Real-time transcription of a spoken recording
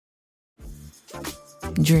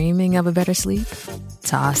Dreaming of a better sleep?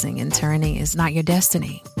 Tossing and turning is not your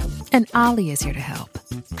destiny. And Ollie is here to help.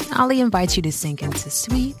 Ollie invites you to sink into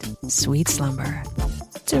sweet, sweet slumber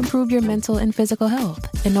to improve your mental and physical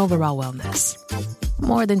health and overall wellness.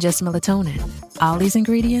 More than just melatonin, Ollie's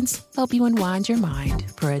ingredients help you unwind your mind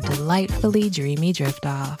for a delightfully dreamy drift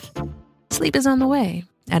off. Sleep is on the way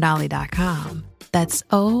at Ollie.com. That's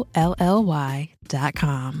OLLY.com.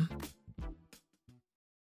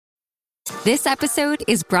 This episode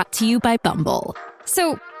is brought to you by Bumble.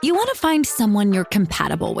 So, you want to find someone you're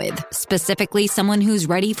compatible with, specifically someone who's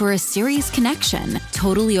ready for a serious connection,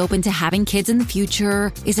 totally open to having kids in the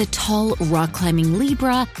future, is a tall, rock-climbing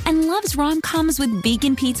Libra, and loves rom-coms with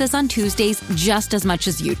vegan pizzas on Tuesdays just as much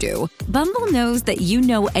as you do. Bumble knows that you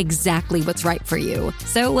know exactly what's right for you.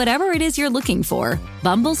 So whatever it is you're looking for,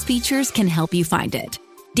 Bumble's features can help you find it.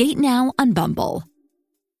 Date now on Bumble.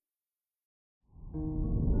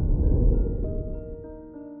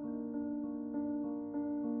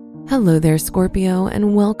 Hello there, Scorpio,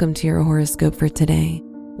 and welcome to your horoscope for today,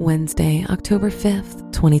 Wednesday, October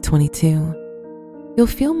 5th, 2022. You'll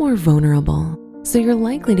feel more vulnerable, so you're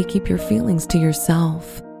likely to keep your feelings to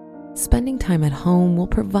yourself. Spending time at home will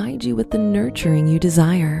provide you with the nurturing you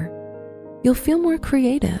desire. You'll feel more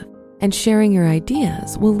creative, and sharing your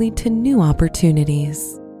ideas will lead to new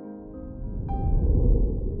opportunities.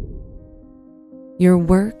 Your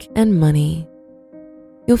work and money.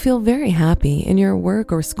 You'll feel very happy in your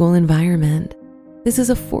work or school environment. This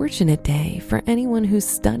is a fortunate day for anyone whose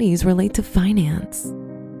studies relate to finance.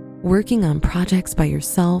 Working on projects by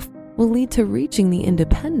yourself will lead to reaching the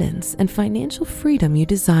independence and financial freedom you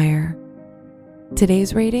desire.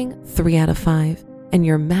 Today's rating, 3 out of 5, and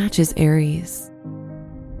your match is Aries.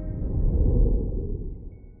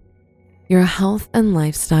 Your health and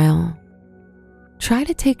lifestyle. Try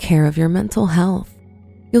to take care of your mental health.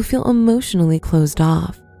 You'll feel emotionally closed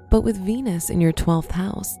off, but with Venus in your 12th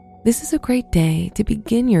house, this is a great day to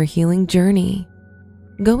begin your healing journey.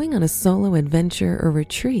 Going on a solo adventure or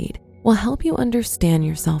retreat will help you understand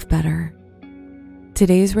yourself better.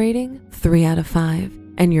 Today's rating, 3 out of 5,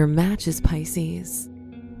 and your match is Pisces.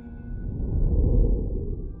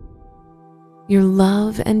 Your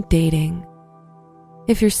love and dating.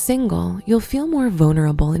 If you're single, you'll feel more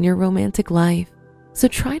vulnerable in your romantic life. So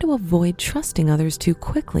try to avoid trusting others too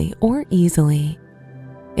quickly or easily.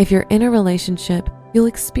 If you're in a relationship, you'll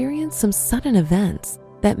experience some sudden events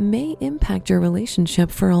that may impact your relationship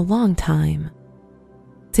for a long time.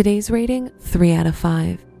 Today's rating, 3 out of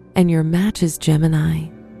 5, and your match is Gemini.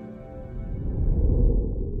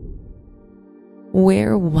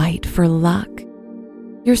 Wear white for luck.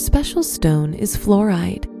 Your special stone is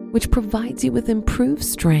fluorite, which provides you with improved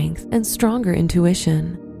strength and stronger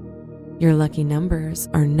intuition. Your lucky numbers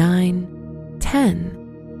are 9,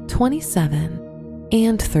 10, 27,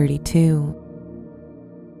 and 32.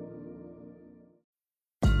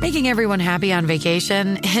 Making everyone happy on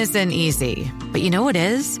vacation isn't easy, but you know what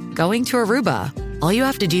is? Going to Aruba. All you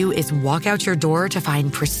have to do is walk out your door to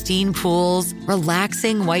find pristine pools,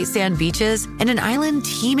 relaxing white sand beaches, and an island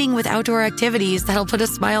teeming with outdoor activities that'll put a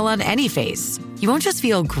smile on any face. You won't just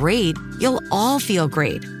feel great, you'll all feel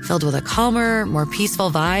great, filled with a calmer, more peaceful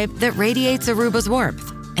vibe that radiates Aruba's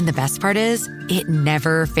warmth. And the best part is, it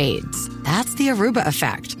never fades. That's the Aruba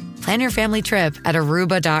effect. Plan your family trip at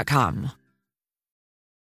Aruba.com.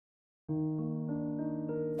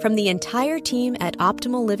 From the entire team at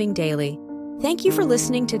Optimal Living Daily, thank you for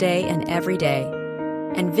listening today and every day.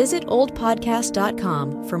 And visit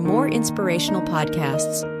oldpodcast.com for more inspirational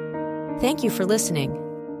podcasts. Thank you for listening.